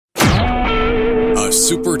a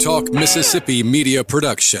Super Talk Mississippi media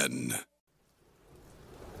production.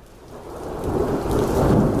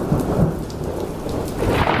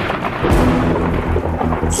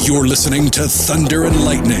 You're listening to Thunder and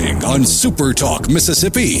Lightning on Super Talk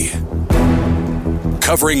Mississippi.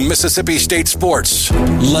 Covering Mississippi State sports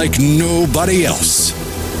like nobody else.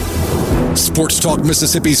 Sports Talk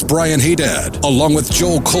Mississippi's Brian Haydad, along with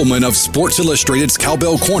Joel Coleman of Sports Illustrated's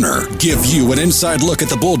Cowbell Corner, give you an inside look at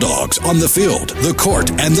the Bulldogs on the field, the court,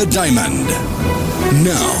 and the diamond.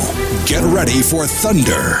 Now, get ready for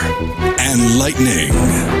Thunder and Lightning.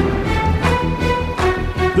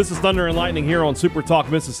 This is Thunder and Lightning here on Super Talk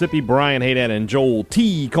Mississippi. Brian Haydad and Joel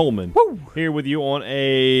T. Coleman here with you on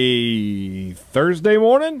a Thursday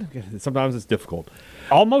morning. Sometimes it's difficult.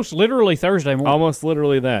 Almost literally Thursday morning. Almost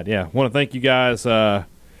literally that, yeah. Want to thank you guys for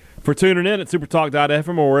tuning in at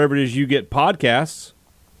supertalk.fm or wherever it is you get podcasts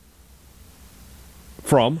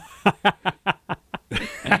from.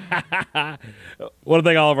 Want to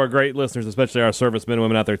thank all of our great listeners, especially our servicemen and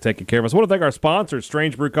women out there taking care of us. Want to thank our sponsors,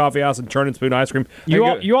 Strange Brew Coffee House and Churn and Spoon Ice Cream.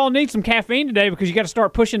 You all need some caffeine today because you got to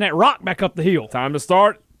start pushing that rock back up the hill. Time to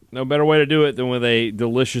start. No better way to do it than with a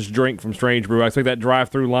delicious drink from Strange Brew. I expect that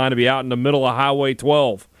drive-through line to be out in the middle of Highway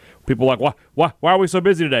 12. People are like, why are we so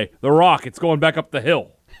busy today? The rock, it's going back up the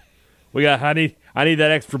hill. I need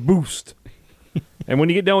that extra boost. And when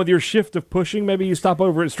you get done with your shift of pushing, maybe you stop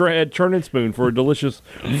over at Churn and Spoon for a delicious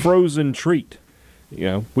frozen treat. You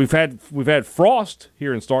know, we've had frost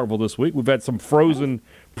here in Starkville this week. We've had some frozen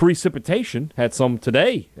precipitation. Had some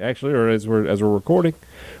today, actually, or as we're recording.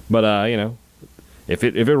 But you know, if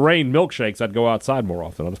it rained milkshakes, I'd go outside more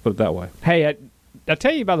often. I'll just put it that way. Hey, I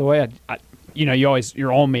tell you, by the way,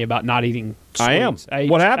 you're on me about not eating sweets. I am.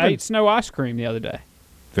 What happened? I ate snow ice cream the other day.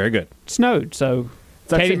 Very good. It snowed, so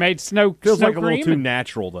Katie made snow. Feels snow like a little too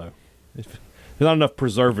natural, though. There's not enough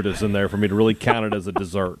preservatives in there for me to really count it as a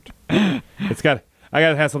dessert. I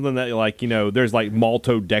got to have something that, like, you know, there's like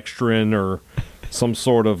maltodextrin or some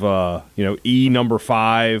sort of E number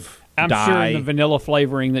 5. I'm sure in the vanilla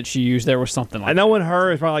flavoring that she used, there was something like that. I know in her,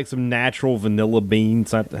 it's probably like some natural vanilla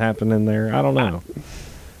beans happen in there. I don't know.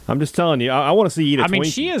 I'm just telling you, I want to see you eat a Twinkie. I mean,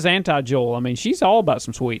 she is anti-Joel. I mean, she's all about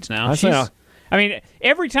some sweets now. I mean,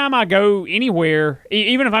 every time I go anywhere,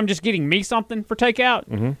 even if I'm just getting me something for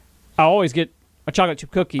takeout, I always get a chocolate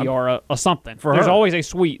chip cookie or a something. There's always a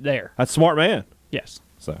sweet there. That's smart, man. Yes.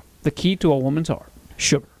 So the key to a woman's heart,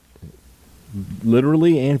 sugar.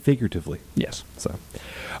 Literally and figuratively. Yes. So,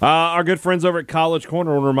 our good friends over at College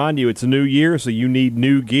Corner want to remind you it's a new year, so you need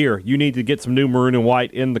new gear. You need to get some new maroon and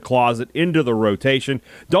white in the closet, into the rotation.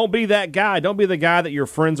 Don't be that guy. Don't be the guy that your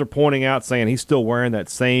friends are pointing out saying he's still wearing that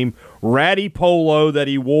same ratty polo that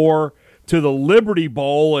he wore to the Liberty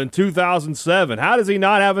Bowl in 2007. How does he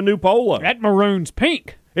not have a new polo? That maroon's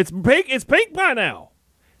pink. It's pink. It's pink by now.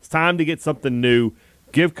 It's time to get something new.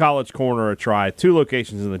 Give College Corner a try. 2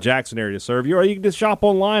 locations in the Jackson area to serve you, or you can just shop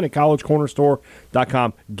online at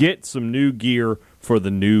collegecornerstore.com. Get some new gear for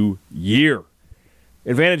the new year.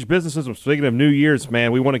 Advantage Business System, speaking of new years,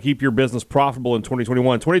 man, we want to keep your business profitable in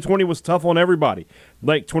 2021. 2020 was tough on everybody.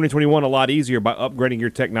 Make 2021 a lot easier by upgrading your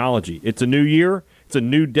technology. It's a new year. It's a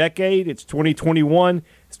new decade. It's 2021.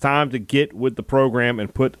 It's time to get with the program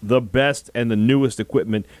and put the best and the newest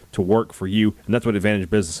equipment to work for you, and that's what Advantage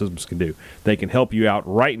Business Systems can do. They can help you out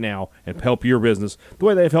right now and help your business the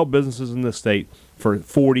way they've helped businesses in this state for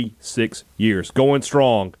 46 years. Going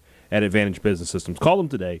strong at Advantage Business Systems. Call them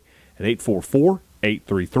today at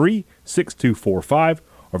 844-833-6245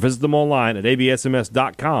 or visit them online at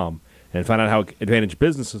absms.com and find out how Advantage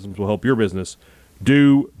Business Systems will help your business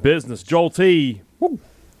do business. Joel T. Woo.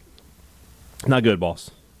 Not good, boss.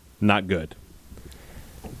 Not good.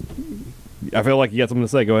 I feel like you got something to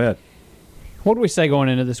say. Go ahead. What do we say going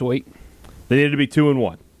into this week? They need to be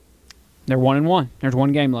 2-1. They're 1-1. There's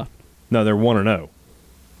one game left. No, they're 1-0.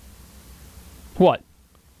 What?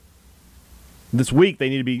 This week they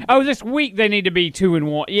need to be. Oh, this week they need to be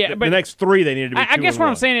 2-1. Yeah, the but next 3 they need to be. I guess what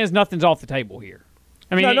I'm saying is nothing's off the table here.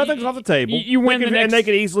 I mean, no, nothing's off the table. You win the next, and they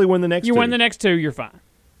could easily win the next. You 2. win the next 2, you're fine.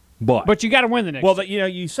 But you got to win the next. Well, 2.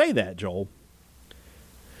 you say that, Joel.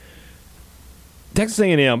 Texas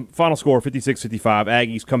A&M, final score 56-55.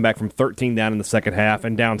 Aggies come back from 13 down in the second half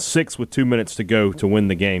and down 6 with 2 minutes to go to win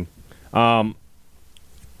the game. The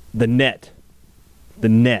net,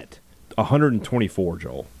 124,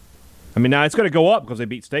 Joel. I mean, now it's going to go up because they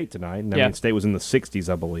beat State tonight. And I mean, State was in the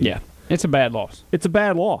 60s, I believe. Yeah, it's a bad loss. It's a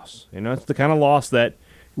bad loss. You know, it's the kind of loss that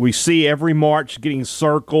we see every March getting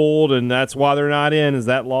circled, and that's why they're not in, is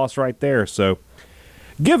that loss right there. So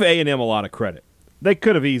give A&M a lot of credit. they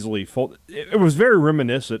could have easily folded. It was very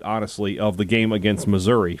reminiscent, honestly, of the game against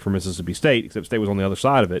Missouri for Mississippi State, except State was on the other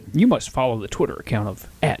side of it. You must follow the Twitter account of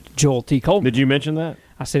 @JoelT. Coleman. Did you mention that?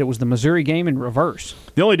 I said it was the Missouri game in reverse.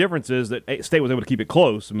 The only difference is that State was able to keep it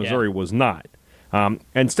close, and Missouri was not.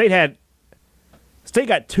 And State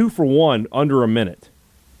got 2 for 1 under a minute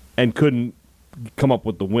and couldn't come up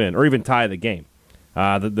with the win or even tie the game.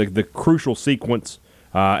 The crucial sequence,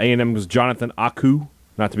 A&M was Jonathan Aku,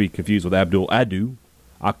 not to be confused with Abdul Adu.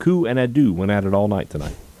 Aku and Adu went at it all night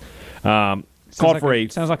tonight. Sounds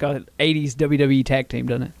like an 80s WWE tag team,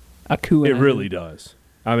 doesn't it? Aku and Adu. It really does.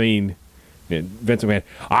 I mean, Vince McMahon,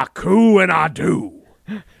 Aku and Adu,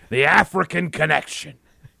 the African connection.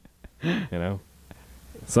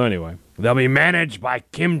 So anyway, they'll be managed by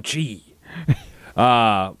Kim Chi.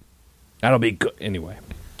 That'll be good. Anyway,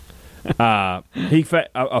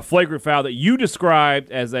 a flagrant foul that you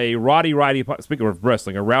described as a speaking of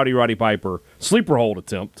wrestling, a Rowdy Piper sleeper hold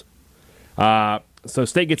attempt. So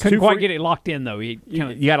State gets couldn't quite get it locked in though. You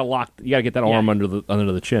got to get that arm under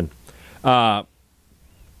the chin.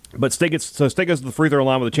 But State goes to the free throw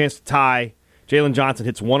line with a chance to tie. Jalen Johnson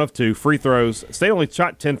hits 1 of 2 free throws. State only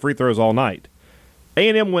shot 10 free throws all night.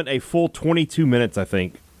 A&M went a full 22 minutes, I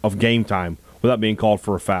think, of game time without being called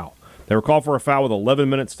for a foul. They were called for a foul with 11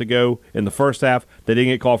 minutes to go in the first half. They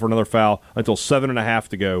didn't get called for another foul until 7.5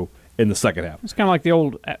 to go in the second half. It's kind of like the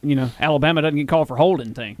old, Alabama doesn't get called for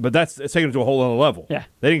holding thing. But it's taken it to a whole other level. Yeah.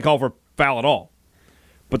 They didn't call for a foul at all.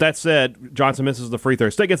 But that said, Johnson misses the free throw.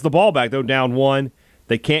 State gets the ball back, though, down 1.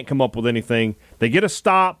 They can't come up with anything. They get a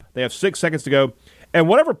stop. They have 6 seconds to go. And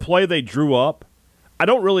whatever play they drew up, I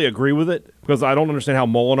don't really agree with it because I don't understand how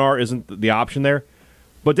Molinar isn't the option there.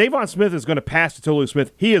 But Davon Smith is going to pass to Tolu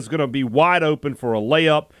Smith. He is going to be wide open for a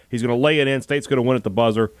layup. He's going to lay it in. State's going to win at the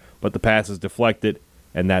buzzer, but the pass is deflected,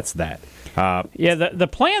 and that's that. The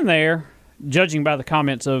plan there, judging by the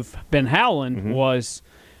comments of Ben Howland, was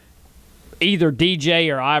either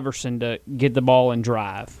DJ or Iverson to get the ball and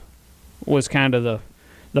drive was kind of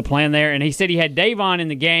the plan there. And he said he had Davon in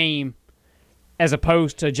the game as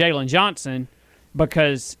opposed to Jalen Johnson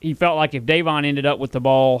because he felt like if Davon ended up with the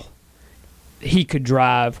ball, he could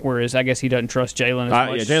drive, whereas I guess he doesn't trust Jalen as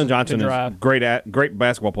much. Jalen Johnson is a great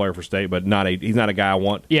basketball player for State, but he's not a guy I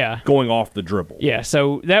want going off the dribble. Yeah,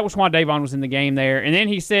 so that was why Davon was in the game there. And then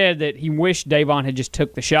he said that he wished Davon had just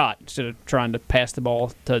took the shot instead of trying to pass the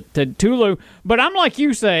ball to Tulu. But I'm like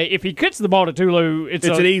you say, if he gets the ball to Tulu, it's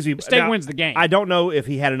an easy. State wins the game. I don't know if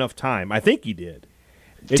he had enough time. I think he did.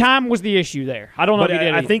 Time was the issue there. I don't know if he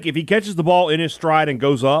did. I think if he catches the ball in his stride and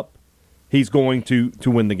goes up, he's going to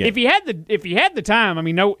win the game. If he had the time, I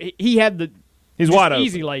mean, he had the. He's wide open.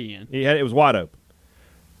 Easy lay in. It was wide open,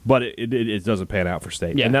 but it doesn't pan out for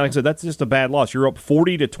State. Yeah. And like I said, that's just a bad loss. You're up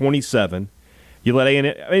 40-27. You let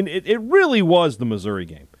A&M. I mean, it really was the Missouri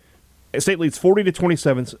game. State leads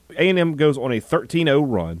 40-27. A&M goes on a 13-0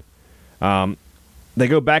 run. They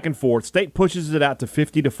go back and forth. State pushes it out to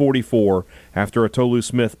 50-44 after a Tolu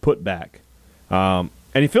Smith putback. And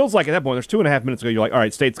it feels like at that point, there's 2.5 minutes to go. You're like, all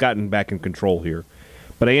right, State's gotten back in control here.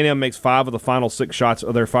 But A&M makes 5 of the final 6 shots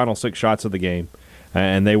of their final 6 shots of the game,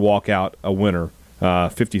 and they walk out a winner,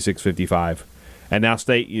 56-55. And now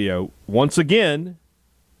State, once again,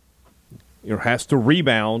 has to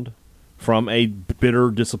rebound from a bitter,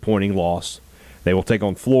 disappointing loss. They will take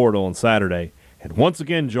on Florida on Saturday. And once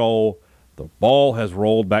again, Joel, the ball has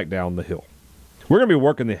rolled back down the hill. We're going to be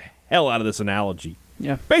working the hell out of this analogy.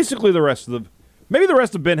 Yeah. Basically the rest of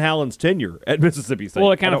Ben Howland's tenure at Mississippi State.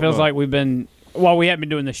 Well, it kind of feels like while we haven't been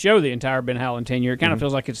doing the show the entire Ben Howland tenure, it kind of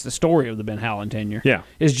feels like it's the story of the Ben Howland tenure. Yeah.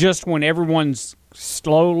 It's just when everyone's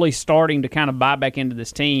slowly starting to kind of buy back into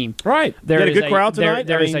this team. Right. There is a good crowd tonight.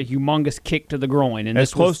 There is a humongous kick to the groin. And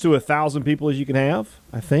as close to 1,000 people as you can have,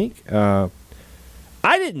 I think. I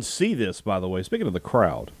didn't see this, by the way, speaking of the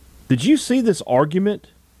crowd. Did you see this argument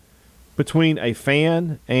between a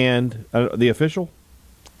fan and the official?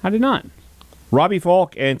 I did not. Robbie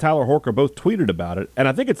Falk and Tyler Horker both tweeted about it, and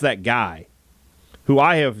I think it's that guy who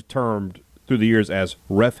I have termed through the years as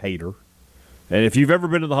ref hater. And if you've ever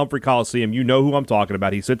been to the Humphrey Coliseum, you know who I'm talking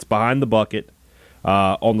about. He sits behind the bucket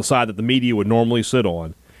on the side that the media would normally sit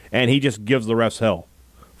on, and he just gives the refs hell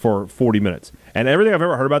for 40 minutes. And everything I've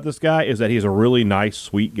ever heard about this guy is that he's a really nice,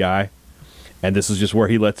 sweet guy, and this is just where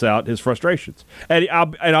he lets out his frustrations. And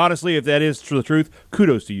honestly, if that is the truth,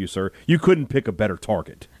 kudos to you, sir. You couldn't pick a better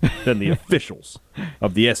target than the officials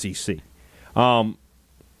of the SEC.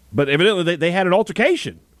 But evidently, they had an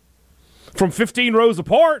altercation from 15 rows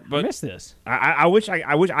apart. But I missed this. I wish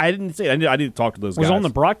I didn't see it. I need to talk to those guys. Was it on the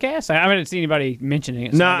broadcast? I didn't see anybody mentioning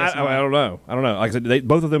it. So I don't know. Like I said,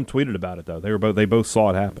 both of them tweeted about it though. They both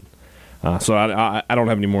saw it happen. So I don't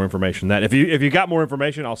have any more information than that. If you got more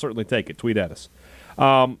information, I'll certainly take it. Tweet at us.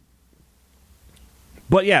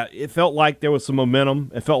 But yeah, it felt like there was some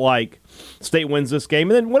momentum. It felt like State wins this game,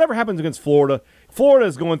 and then whatever happens against Florida, Florida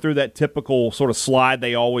is going through that typical sort of slide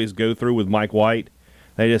they always go through with Mike White.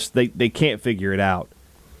 They can't figure it out.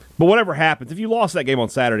 But whatever happens, if you lost that game on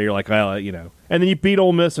Saturday, you're like, well, and then you beat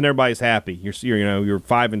Ole Miss and everybody's happy. You're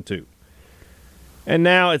 5-2. And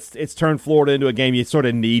now it's turned Florida into a game you sort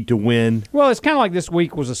of need to win. Well, it's kind of like this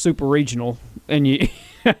week was a super regional, and you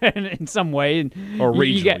in some way, or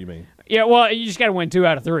regional, you mean? Yeah, well, you just got to win 2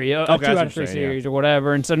 out of 3, a 2 out of 3 series or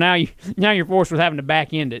whatever, and so now you're forced with having to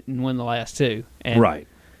back end it and win the last 2. And right.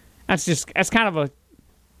 That's kind of a.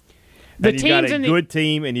 And you've got a good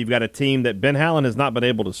team, and you've got a team that Ben Howland has not been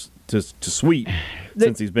able to sweep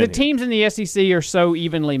since he's been here. The teams in the SEC are so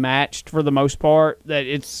evenly matched for the most part that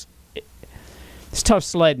it's tough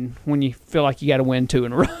sledding when you feel like you got to win 2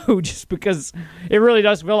 in a row, just because it really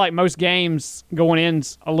does feel like most games going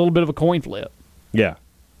in's a little bit of a coin flip. Yeah.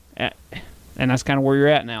 And that's kind of where you're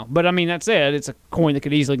at now. But, I mean, that said, it's a coin that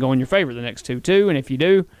could easily go in your favor the next 2, too. And if you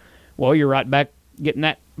do, well, you're right back getting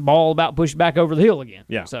that ball about pushed back over the hill again.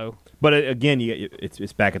 Yeah. So, but again,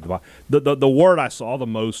 it's back at the bottom. The word I saw the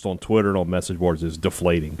most on Twitter and on message boards is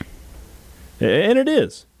deflating. And it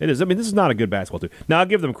is. It is. I mean, this is not a good basketball team. Now, I'll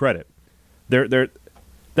give them credit.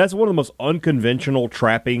 That's one of the most unconventional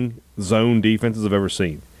trapping zone defenses I've ever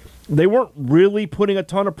seen. They weren't really putting a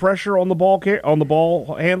ton of pressure on the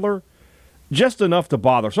ball handler, just enough to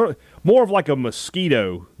bother. Sort of more of like a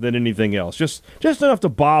mosquito than anything else. Just enough to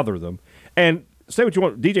bother them. And say what you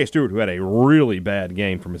want, DJ Stewart, who had a really bad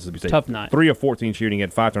game for Mississippi State, tough night, 3 of 14 shooting,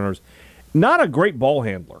 had 5 turnovers. Not a great ball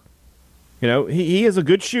handler. He is a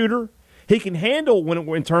good shooter. He can handle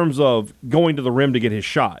in terms of going to the rim to get his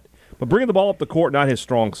shot. But bringing the ball up the court, not his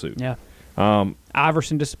strong suit. Yeah.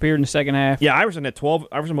 Iverson disappeared in the second half. Yeah, Iverson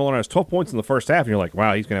Miller has 12 points in the first half, and you're like,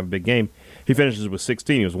 wow, he's going to have a big game. He finishes with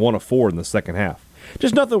 16. He was 1 of 4 in the second half.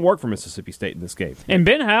 Just nothing worked for Mississippi State in this game. And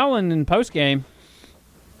Ben Howland in postgame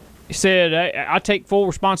said, I take full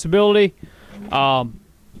responsibility.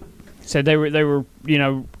 Said they were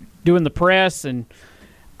doing the press, and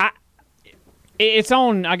it's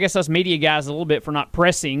on, I guess, us media guys a little bit for not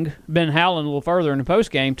pressing Ben Howland a little further in the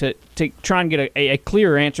postgame to try and get a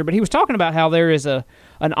clearer answer. But he was talking about how there is an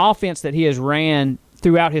offense that he has ran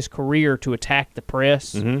throughout his career to attack the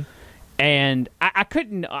press. Mm-hmm. And I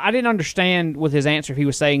didn't understand with his answer if he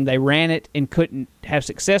was saying they ran it and couldn't have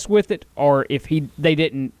success with it, or if they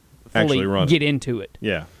didn't fully get into it.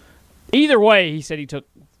 Yeah. Either way, he said he took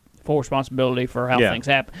full responsibility for how things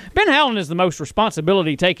happen. Ben Howland is the most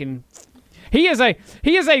responsibility taken. He is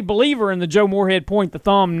a believer in the Joe Moorhead point the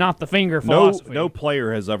thumb, not the finger philosophy. No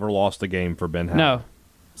player has ever lost a game for Ben Howland. No.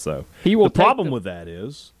 So he will. The problem with that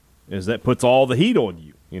is that puts all the heat on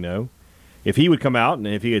you. If he would come out and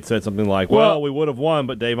if he had said something like, well, we would have won,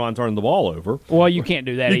 but Davon turned the ball over. Well, you can't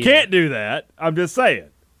do that. You can't do that. I'm just saying.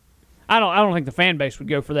 I don't think the fan base would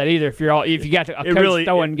go for that either. If you got a coach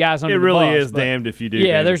throwing guys under the bus. It really is damned if you do.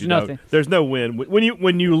 Yeah, there's nothing. There's no win.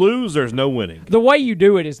 When you lose, there's no winning. The way you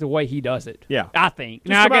do it is the way he does it. Yeah, I think.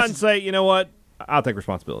 Just come out and say, you know what? I'll take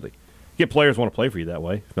responsibility. Get players want to play for you that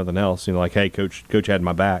way. If nothing else, like, hey, coach had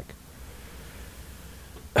my back.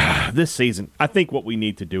 This season, I think what we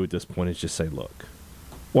need to do at this point is just say, look,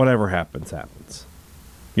 whatever happens, happens.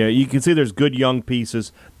 Yeah, you can see there's good young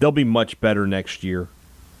pieces. They'll be much better next year.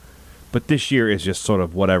 But this year is just sort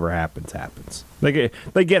of whatever happens, happens.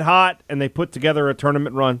 They get hot and they put together a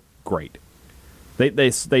tournament run. Great.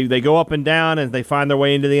 They go up and down and they find their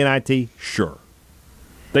way into the NIT. Sure.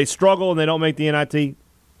 They struggle and they don't make the NIT.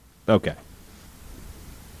 Okay.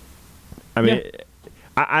 I mean,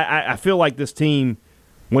 I feel like this team,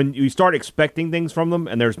 when you start expecting things from them,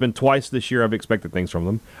 and there's been twice this year I've expected things from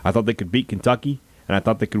them. I thought they could beat Kentucky, and I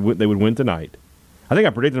thought they would win tonight. I think I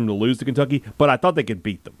predicted them to lose to Kentucky, but I thought they could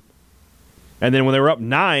beat them. And then when they were up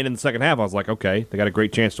 9 in the second half, I was like, okay, they got a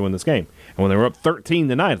great chance to win this game. And when they were up 13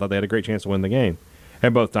 tonight, I thought they had a great chance to win the game.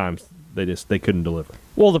 And both times, they couldn't deliver.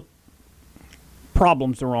 Well, the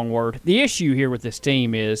problem's the wrong word. The issue here with this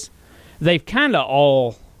team is they kind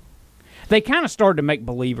of started to make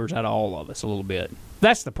believers out of all of us a little bit.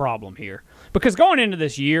 That's the problem here. Because going into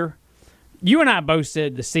this year, you and I both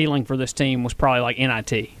said the ceiling for this team was probably like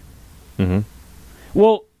NIT. Mm-hmm.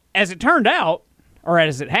 Well, as it turned out, or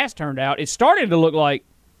as it has turned out, it started to look like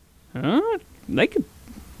they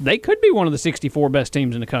could be one of the 64 best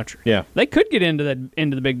teams in the country. Yeah. They could get into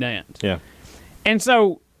the big dance. Yeah. And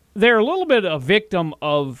so they're a little bit a victim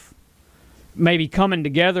of maybe coming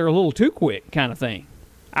together a little too quick kind of thing.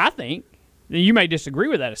 I think. You may disagree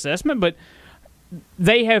with that assessment, but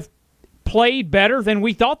they have played better than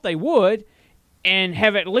we thought they would, and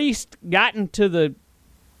have at least gotten to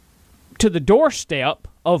the doorstep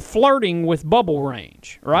of flirting with bubble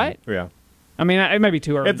range, right? Yeah. I mean, it may be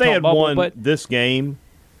too early. If they had bubble, won this game,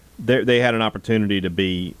 they had an opportunity to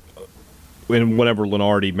be, whenever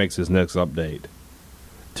Lenardi makes his next update,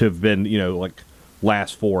 to have been, like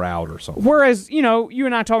last 4 out or something. Whereas, you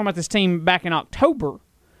and I talking about this team back in October,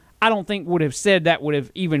 I don't think would have said that would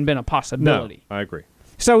have even been a possibility. No, I agree.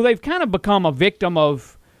 So they've kind of become a victim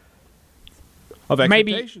of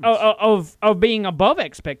expectations. Maybe of being above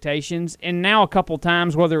expectations, and now a couple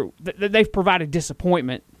times whether they've provided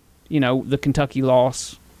disappointment. The Kentucky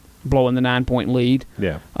loss, blowing the 9-point lead.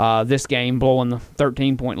 Yeah. This game blowing the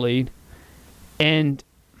 13-point lead, and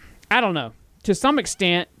I don't know. To some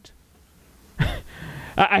extent,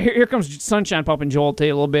 here comes sunshine popping Joel to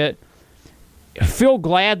you a little bit. Feel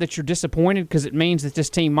glad that you're disappointed because it means that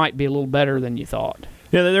this team might be a little better than you thought.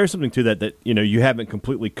 Yeah, there's something to that you haven't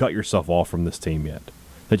completely cut yourself off from this team yet.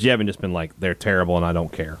 That you haven't just been like, they're terrible and I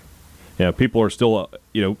don't care. People are still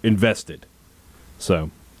invested.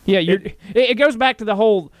 So yeah, it goes back to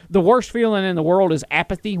the worst feeling in the world is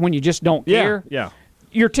apathy when you just don't care. Yeah.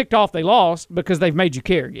 You're ticked off they lost because they've made you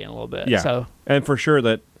care again a little bit. Yeah. So. And for sure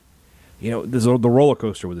that there's the roller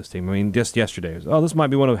coaster with this team. I mean, just yesterday, this might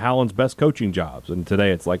be one of Howland's best coaching jobs, and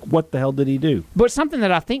today it's like, what the hell did he do? But something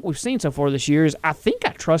that I think we've seen so far this year is I think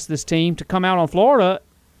I trust this team to come out on Florida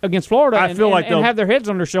against Florida and have their heads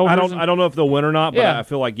on their shoulders. I don't know if they'll win or not, but I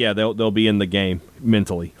feel like they'll be in the game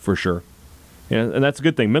mentally for sure. And that's a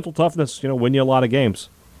good thing. Mental toughness, win you a lot of games.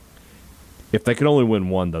 If they can only win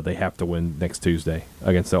one, though, they have to win next Tuesday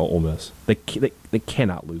against Ole Miss. They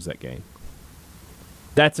cannot lose that game.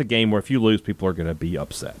 That's a game where if you lose, people are going to be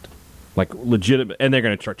upset, like legitimate, and they're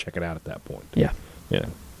going to start checking out at that point. Yeah. I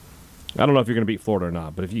don't know if you're going to beat Florida or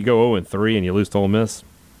not, but if you go 0-3 and you lose to Ole Miss,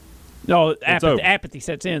 no, apathy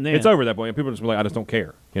sets in. Then it's over at that point. And people are just like, I just don't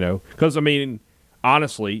care, Because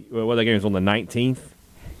honestly, that game was on the 19th.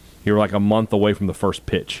 You're like a month away from the first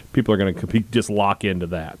pitch. People are going to just lock into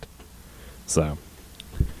that. So, all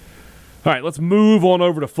right, let's move on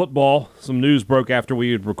over to football. Some news broke after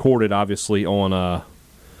we had recorded, obviously, on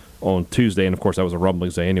Tuesday, and of course that was a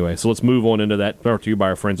Rumblings Day anyway. So let's move on into that. Brought to you by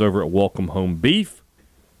our friends over at Welcome Home Beef.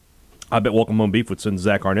 I bet Welcome Home Beef would send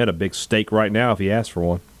Zach Arnett a big steak right now if he asked for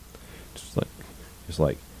one. Just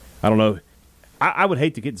like I don't know. I would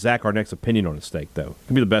hate to get Zach Arnett's opinion on a steak, though. It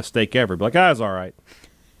could be the best steak ever. Be like, it's all right.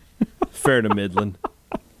 Fair to Midland.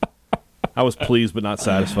 I was pleased but not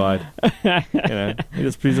satisfied.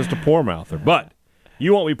 He's just a poor mouther. But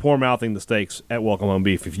you won't be poor mouthing the steaks at Welcome Home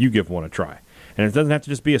Beef if you give one a try. And it doesn't have to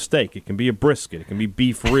just be a steak. It can be a brisket. It can be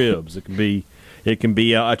beef ribs. It can be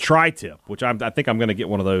a tri-tip, which I think I'm going to get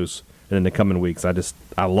one of those in the coming weeks. I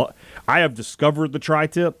have discovered the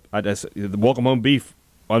tri-tip. The Welcome Home Beef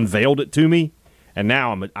unveiled it to me, and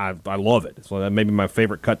now I love it. So that may be my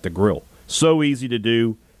favorite cut to grill. So easy to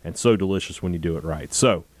do and so delicious when you do it right.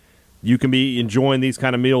 So you can be enjoying these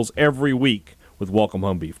kind of meals every week with Welcome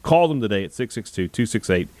Home Beef. Call them today at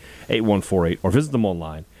 662-268-8148 or visit them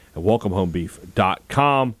online at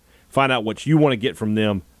welcomehomebeef.com. Find out what you want to get from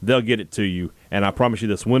them. They'll get it to you, and I promise you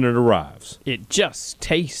this, when it arrives, it just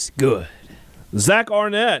tastes good. Zach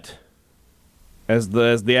Arnett, as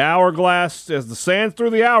the hourglass, as the sands through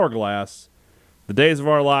the hourglass, the days of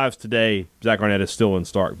our lives today, Zach Arnett is still in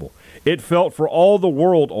Starkville. It felt for all the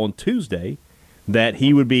world on Tuesday that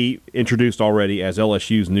he would be introduced already as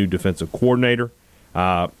LSU's new defensive coordinator.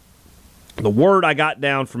 The word I got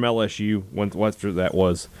down from LSU after that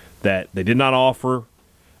was that they did not offer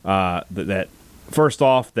that first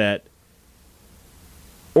off, that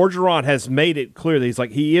Orgeron has made it clear that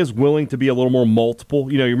he is willing to be a little more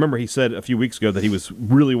multiple. You remember he said a few weeks ago that he was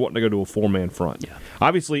really wanting to go to a four-man front. Yeah.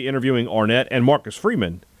 Obviously, interviewing Arnett and Marcus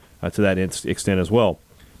Freeman to that extent as well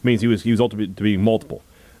means he was ultimately to being multiple.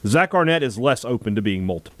 Zach Arnett is less open to being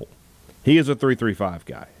multiple. He is a 3-3-5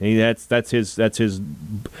 guy. That's his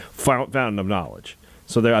fountain of knowledge.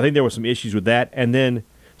 So I think there were some issues with that. And then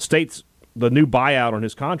the new buyout on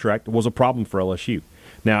his contract was a problem for LSU.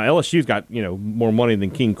 Now LSU's got more money than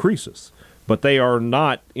King Croesus, but they are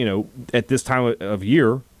not at this time of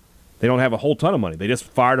year. They don't have a whole ton of money. They just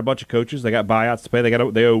fired a bunch of coaches. They got buyouts to pay.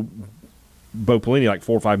 They owe Bo Pelini like $4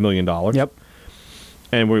 or $5 million. Yep.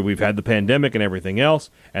 And we've had the pandemic and everything else.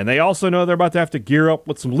 And they also know they're about to have to gear up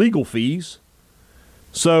with some legal fees.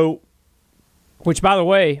 So, which, by the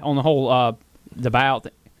way, on the whole the buyout,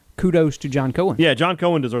 kudos to John Cohen. Yeah, John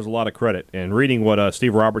Cohen deserves a lot of credit. And reading what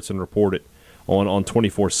Steve Robertson reported on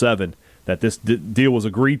 24/7, that this deal was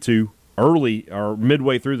agreed to early or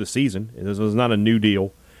midway through the season. This was not a new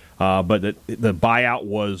deal, but the buyout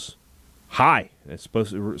was high. It's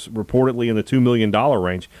supposed to reportedly in the $2 million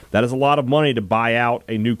range. That is a lot of money to buy out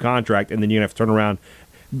a new contract, and then you're going to have to turn around.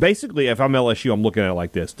 Basically, if I'm LSU, I'm looking at it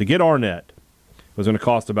like this. To get Arnett was going to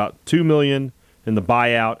cost about $2 million in the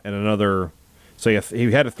buyout and another, say, if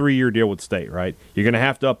he had a 3-year deal with State, right? You're going to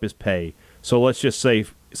have to up his pay. So let's just say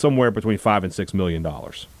somewhere between $5 and $6 million,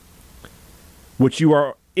 which you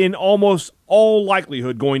are in almost all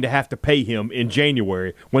likelihood going to have to pay him in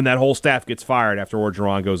January when that whole staff gets fired after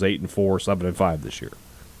Orgeron goes 8-4, 7-5 this year.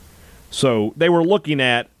 So they were looking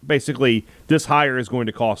at basically this hire is going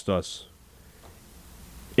to cost us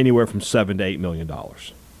anywhere from $7 to $8 million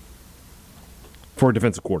for a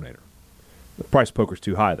defensive coordinator. The price poker's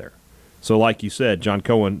too high there. So like you said, John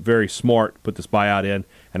Cohen, very smart, put this buyout in,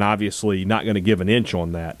 and obviously not going to give an inch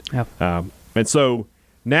on that. Yep. And so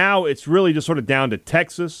now it's really just sort of down to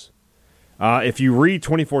Texas. If you read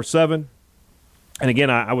 24/7, and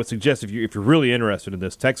again, I would suggest if you're really interested in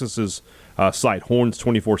this, Texas's site, Horns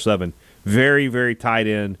 24/7, very, very tied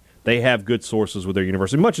in. They have good sources with their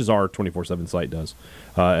university, much as our 24/7 site does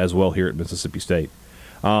as well here at Mississippi State.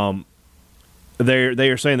 They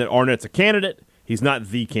are saying that Arnett's a candidate. He's not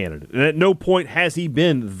the candidate. And at no point has he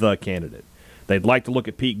been the candidate. They'd like to look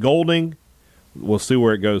at Pete Golding. We'll see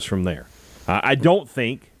where it goes from there. I don't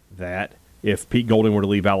think that if Pete Golding were to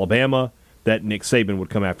leave Alabama, that Nick Saban would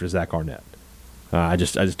come after Zach Arnett. I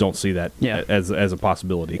just don't see that as a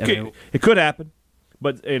possibility. It could happen,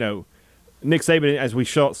 but Nick Saban, as we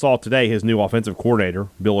saw today, his new offensive coordinator,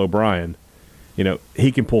 Bill O'Brien,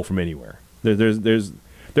 he can pull from anywhere.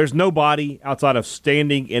 There's nobody outside of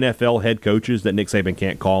standing NFL head coaches that Nick Saban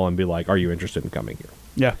can't call and be like, "Are you interested in coming here?"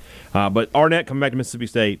 Yeah. But Arnett coming back to Mississippi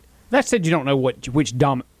State. That said, you don't know which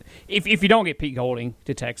if you don't get Pete Golding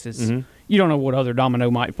to Texas, you don't know what other domino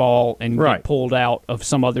might fall and get pulled out of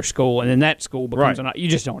some other school, and then that school becomes you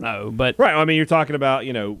just don't know. But I mean, you're talking about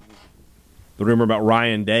the rumor about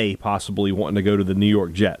Ryan Day possibly wanting to go to the New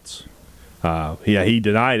York Jets. He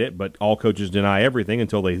denied it, but all coaches deny everything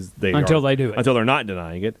until they do it. Until they're not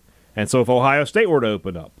denying it. And so if Ohio State were to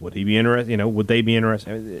open up, would he be interested? Would they be interested?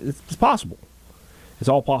 I mean, it's possible. It's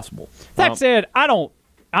all possible. That said, I know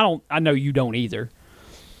you don't either.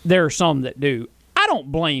 There are some that do. I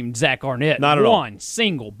don't blame Zach Arnett one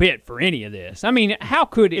single bit for any of this. I mean, how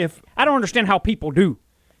could I don't understand how people do.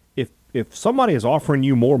 If somebody is offering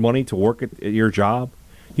you more money to work at your job,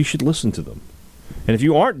 you should listen to them. And if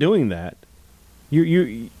you aren't doing that,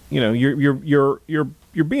 you're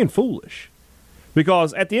being foolish.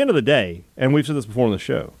 Because at the end of the day, and we've said this before on the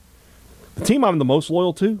show, the team I'm the most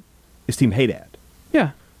loyal to is Team Haydad.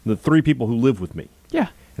 Yeah. The 3 people who live with me. Yeah.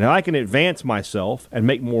 And if I can advance myself and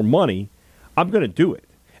make more money, I'm going to do it.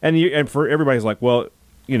 And for everybody's like, well,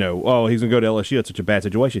 he's going to go to LSU. It's such a bad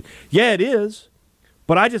situation. Yeah, it is.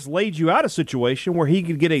 But I just laid you out a situation where he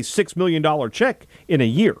could get a $6 million check in a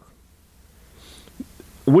year.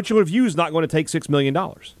 Which of you is not going to take $6 million?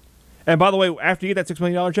 And by the way, after you get that $6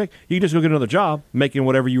 million check, you can just go get another job making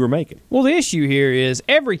whatever you were making. Well, the issue here is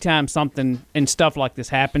every time something and stuff like this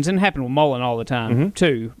happens, and it happened with Mullen all the time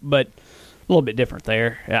too, but a little bit different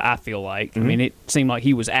there, I feel like. I mean, it seemed like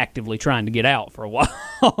he was actively trying to get out for a while.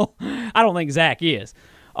 I don't think Zach is.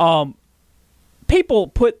 People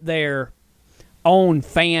put their own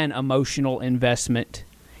fan emotional investment,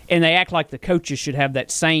 and they act like the coaches should have that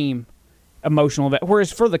same emotional investment.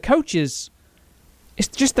 Whereas for the coaches, it's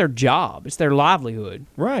just their job. It's their livelihood.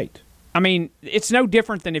 Right. I mean, it's no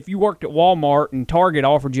different than if you worked at Walmart and Target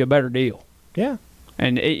offered you a better deal. Yeah.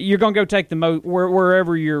 And you're going to go take the most,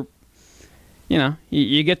 wherever you're,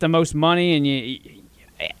 you get the most money,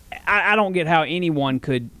 and I don't get how anyone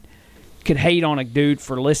could hate on a dude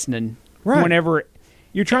for listening whenever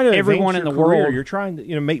you're trying to everyone in the career. world. You're trying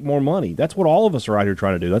to make more money. That's what all of us are out here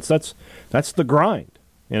trying to do. That's the grind.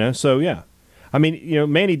 So yeah. I mean,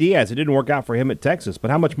 Manny Diaz, it didn't work out for him at Texas, but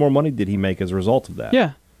how much more money did he make as a result of that?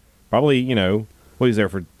 Yeah. Probably, he's there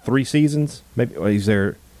for 3 seasons. Maybe he's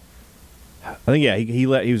there. I think, he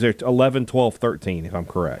was there 11, 12, 13, if I'm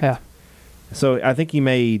correct. Yeah. So I think he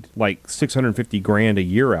made like $650,000 a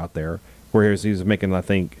year out there, whereas he was making, I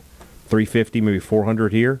think, $350,000, maybe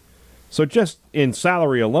 $400,000 here. So just in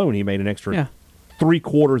salary alone, he made an extra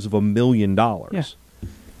 $750,000. Yeah.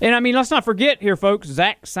 And, I mean, let's not forget here, folks,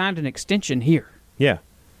 Zach signed an extension here. Yeah.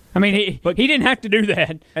 I mean, he didn't have to do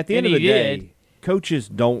that. At the end of the day, coaches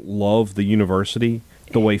don't love the university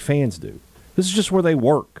the way fans do. This is just where they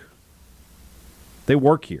work. They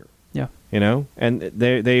work here. Yeah. And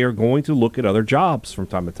they are going to look at other jobs from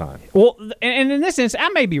time to time. Well, and in this sense, I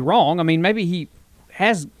may be wrong. I mean, maybe he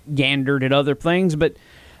has gandered at other things, but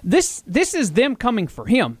this is them coming for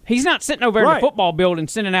him. He's not sitting over in the football building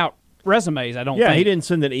sending out resumes, I don't Yeah, think. he didn't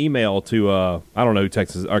send an email to, I don't know who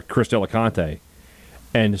Texas, or Chris Delaconte,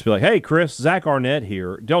 and just be like, hey, Chris, Zach Arnett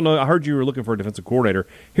here. Don't know, I heard you were looking for a defensive coordinator.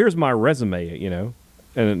 Here's my resume,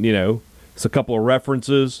 and, it's a couple of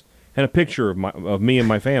references and a picture of me and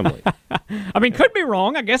my family. I mean, could be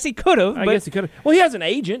wrong. I guess he could have. I guess he could have. Well, he has an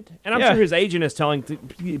agent, and I'm sure his agent is telling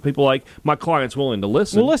people like, my client's willing to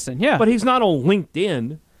listen. Well, listen, yeah. But he's not on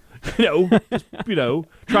LinkedIn,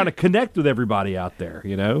 trying to connect with everybody out there,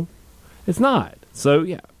 It's not. So,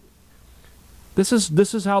 yeah. This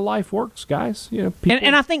is how life works, guys. People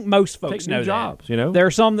and I think most folks take know new jobs, There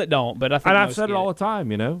are some that don't, but I think and I've most said it get all the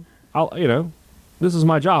time, this is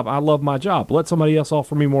my job. I love my job. Let somebody else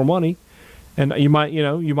offer me more money, and you might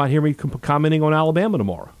hear me commenting on Alabama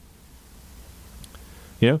tomorrow.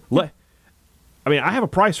 I have a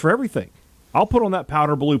price for everything. I'll put on that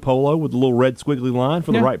powder blue polo with the little red squiggly line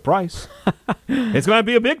for the right price. It's going to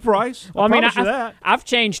be a big price. Well, that. I've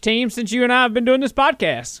changed teams since you and I have been doing this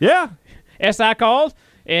podcast. Yeah. SI called,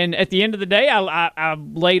 and at the end of the day, I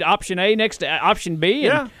laid option A next to option B.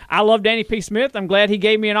 And I love Danny P. Smith. I'm glad he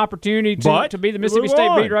gave me an opportunity to be the Mississippi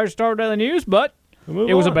State beat writer, Star Daily News, but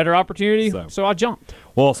it was a better opportunity, so I jumped.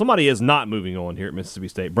 Well, somebody is not moving on here at Mississippi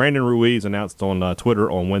State. Brandon Ruiz announced on Twitter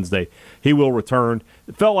on Wednesday he will return.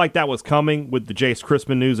 It felt like that was coming with the Jace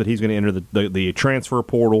Crispin news that he's going to enter the transfer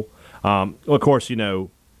portal. Of course,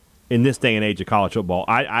 in this day and age of college football,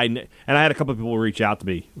 I had a couple of people reach out to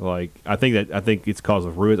me like I think it's because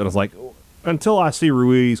of Ruiz, and I was like, until I see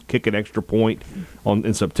Ruiz kick an extra point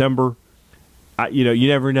in September, you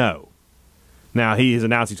never know. Now he has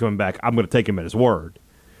announced he's coming back. I'm going to take him at his word,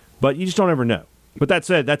 but you just don't ever know. But that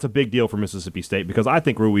said, that's a big deal for Mississippi State because I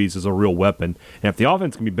think Ruiz is a real weapon, and if the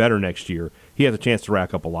offense can be better next year, he has a chance to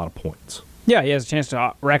rack up a lot of points. Yeah, he has a chance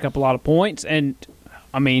to rack up a lot of points, and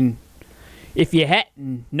I mean, if you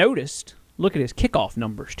hadn't noticed, look at his kickoff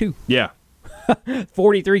numbers too. Yeah.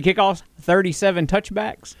 43 kickoffs, 37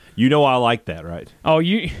 touchbacks. I like that, right? Oh,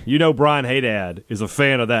 Brian Haydad is a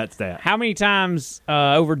fan of that stat. How many times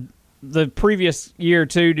over the previous year or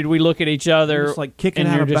two did we look at each other? Just like kicking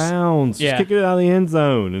out of bounds. Yeah. Just kicking it out of the end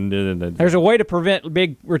zone. And there's a way to prevent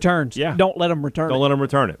big returns. Yeah. Don't let them return it. Don't let them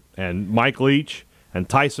return it. And Mike Leach and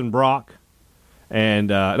Tyson Brock and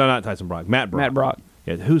no, not Tyson Brock, Matt Brock. Matt Brock.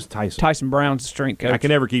 Yeah, who's Tyson? Tyson Brown's the strength coach. I can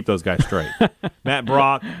never keep those guys straight. Matt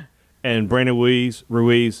Brock and Brandon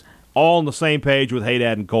Ruiz, all on the same page with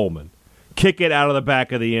Haydad and Coleman. Kick it out of the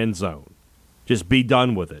back of the end zone. Just be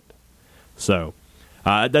done with it. So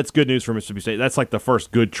that's good news for Mississippi State. That's like the first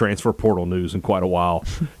good transfer portal news in quite a while.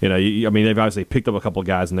 They've obviously picked up a couple of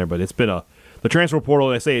guys in there, but it's been the transfer portal.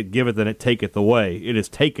 They say it giveth and it taketh away. It has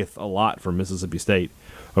taketh a lot from Mississippi State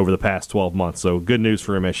over the past 12 months. So good news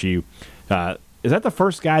for MSU. Is that the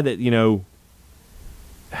first guy that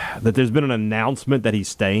that there's been an announcement that he's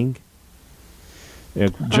staying?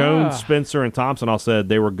 Jones, Spencer, and Thompson all said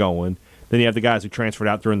they were going. Then you have the guys who transferred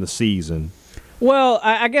out during the season. Well,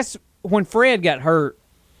 I guess when Fred got hurt,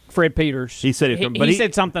 Fred Peters, he said he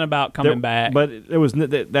said something about coming back. But it was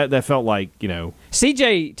that felt like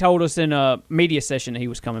CJ told us in a media session that he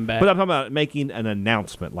was coming back. But I'm talking about making an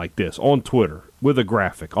announcement like this on Twitter with a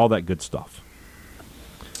graphic, all that good stuff.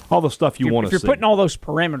 All the stuff you want to see. If you're putting all those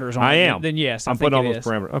parameters on it, then yes, I'm putting all those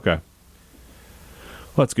parameters. Okay.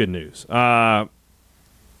 Well, that's good news. I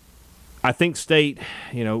think State,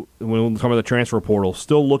 when we're talking about the transfer portal,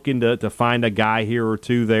 still looking to find a guy here or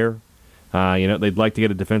two there. They'd like to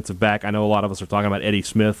get a defensive back. I know a lot of us are talking about Eddie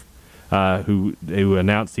Smith, who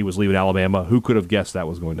announced he was leaving Alabama. Who could have guessed that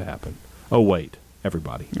was going to happen? Oh, wait.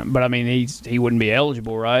 Everybody. But, I mean, he wouldn't be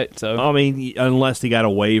eligible, right? So unless he got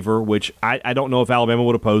a waiver, which I don't know if Alabama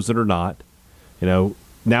would oppose it or not.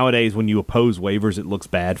 Nowadays when you oppose waivers, it looks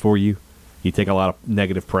bad for you. You take a lot of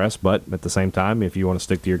negative press, but at the same time, if you want to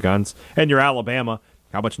stick to your guns and you're Alabama,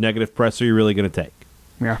 how much negative press are you really going to take?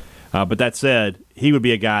 Yeah. But that said, he would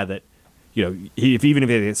be a guy that, even if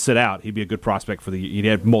he didn't sit out, he'd be a good prospect for he'd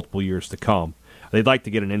have multiple years to come. They'd like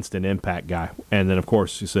to get an instant impact guy. And then, of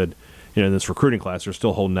course, you said, in this recruiting class, they're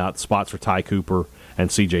still holding out spots for Ty Cooper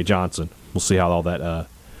and C.J. Johnson. We'll see how all that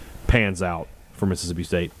pans out for Mississippi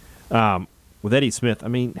State. With Eddie Smith, I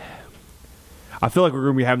feel like we're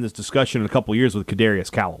going to be having this discussion in a couple of years with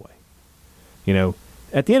Kadarius Callaway.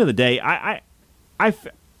 At the end of the day,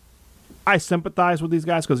 I sympathize with these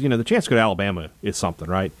guys because, the chance to go to Alabama is something,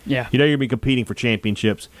 right? Yeah. You're going to be competing for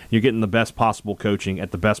championships. You're getting the best possible coaching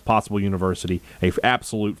at the best possible university, a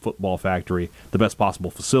absolute football factory, the best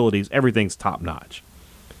possible facilities. Everything's top-notch.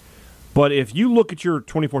 But if you look at your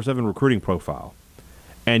 24/7 recruiting profile,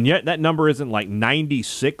 and yet that number isn't like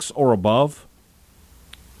 96 or above,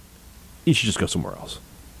 you should just go somewhere else.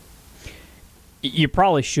 You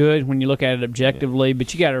probably should when you look at it objectively,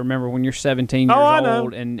 but you got to remember when you're 17 years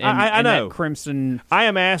old and I know. that Crimson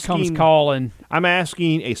comes calling. I'm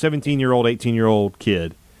asking a 17-year-old, 18-year-old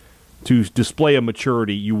kid to display a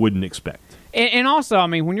maturity you wouldn't expect. And also, I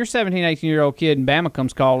mean, when you're 17, 18-year-old kid and Bama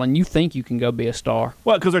comes calling, you think you can go be a star.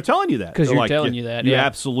 Well, because they're telling you that. Because you're telling you that, You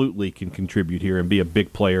absolutely can contribute here and be a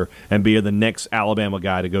big player and be the next Alabama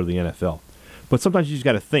guy to go to the NFL. But sometimes you just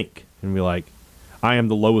got to think and be like, I am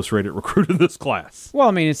the lowest rated recruit in this class. Well,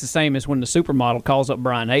 I mean, it's the same as when the supermodel calls up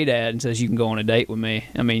Brian Haydad and says, you can go on a date with me.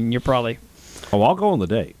 I mean, you're probably... Oh, I'll go on the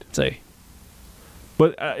date. See.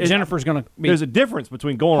 But Jennifer's going to be... There's a difference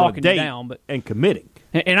between going on a date and committing.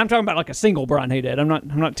 And I'm talking about like a single Brian Haydad.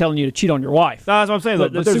 I'm not telling you to cheat on your wife. No, that's what I'm saying.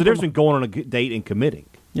 But there's a difference between going on a date and committing.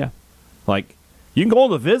 Yeah. Like, you can go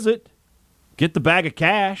on the visit, get the bag of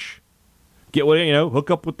cash, get what,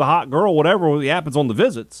 hook up with the hot girl, whatever happens on the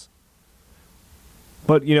visits.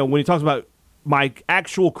 But, when he talks about my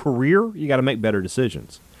actual career, you got to make better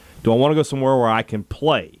decisions. Do I want to go somewhere where I can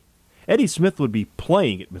play? Eddie Smith would be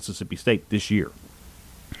playing at Mississippi State this year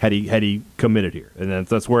had he committed here. And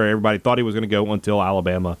that's where everybody thought he was going to go until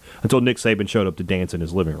Nick Saban showed up to dance in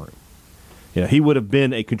his living room. He would have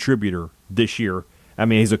been a contributor this year. I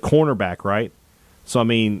mean, he's a cornerback, right? So, I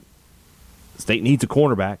mean, State needs a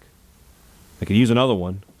cornerback. They could use another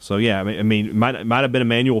one. So, yeah, I mean, it might have been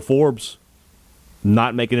Emmanuel Forbes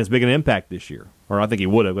not making as big an impact this year. Or I think he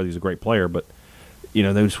would have because he's a great player. But, they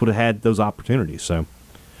just would have had those opportunities. So,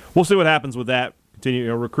 we'll see what happens with that.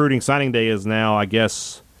 Continue. Recruiting signing day is now, I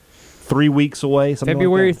guess, 3 weeks away.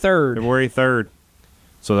 February 3rd. February 3rd.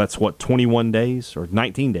 So that's, 21 days? Or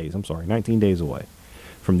 19 days, I'm sorry. 19 days away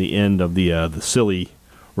from the end of the silly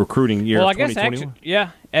recruiting year of 2021.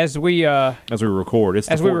 As we record. It's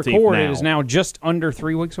the 14th now. It is now just under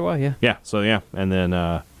 3 weeks away, yeah. Yeah, so yeah. And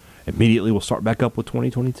then immediately we'll start back up with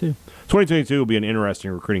 2022. 2022 will be an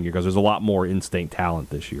interesting recruiting year because there's a lot more in-state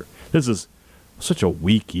talent this year. This is such a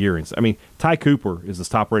weak year. I mean, Ty Cooper is the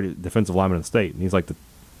top-rated defensive lineman in the state, and he's like the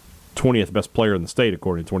 20th best player in the state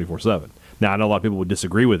according to 24/7. Now, I know a lot of people would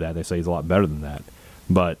disagree with that. They say he's a lot better than that.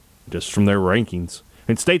 But just from their rankings,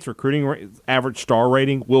 and State's recruiting average star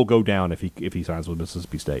rating will go down if he signs with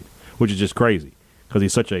Mississippi State, which is just crazy because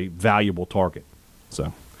he's such a valuable target.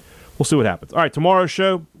 So we'll see what happens. All right, tomorrow's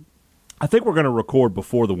show, I think we're going to record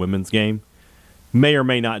before the women's game. May or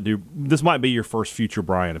may not do. This might be your first future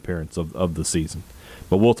Brian appearance of the season.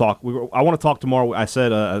 But we'll talk. I want to talk tomorrow. I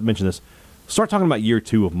said, I mentioned this. Start talking about year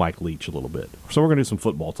 2 of Mike Leach a little bit. So we're going to do some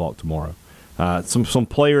football talk tomorrow. Some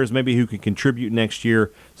players maybe who can contribute next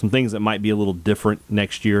year. Some things that might be a little different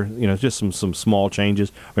next year. Just some small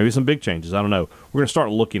changes. Maybe some big changes. I don't know. We're going to start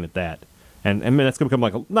looking at that. And that's going to become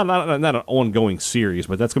like not an ongoing series,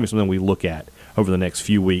 but that's going to be something we look at over the next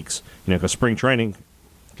few weeks. Because spring training,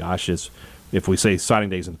 gosh, if we say signing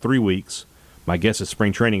days in 3 weeks, my guess is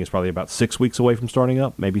spring training is probably about 6 weeks away from starting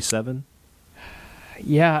up, maybe 7.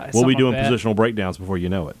 Yeah, we'll be doing positional breakdowns before you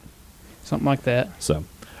know it. Something like that. So,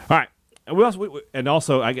 all right, and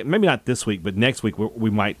also, maybe not this week, but next week we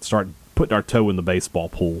might start putting our toe in the baseball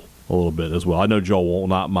pool a little bit as well. I know Joel will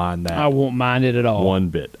not mind that. I won't mind it at all. One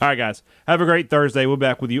bit. All right, guys, have a great Thursday. We'll be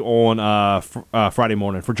back with you on Friday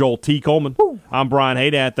morning. For Joel T. Coleman, I'm Brian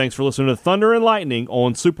Haydad. Thanks for listening to Thunder and Lightning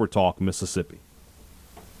on Super Talk Mississippi.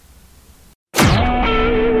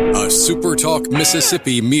 A Super Talk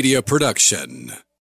Mississippi media production.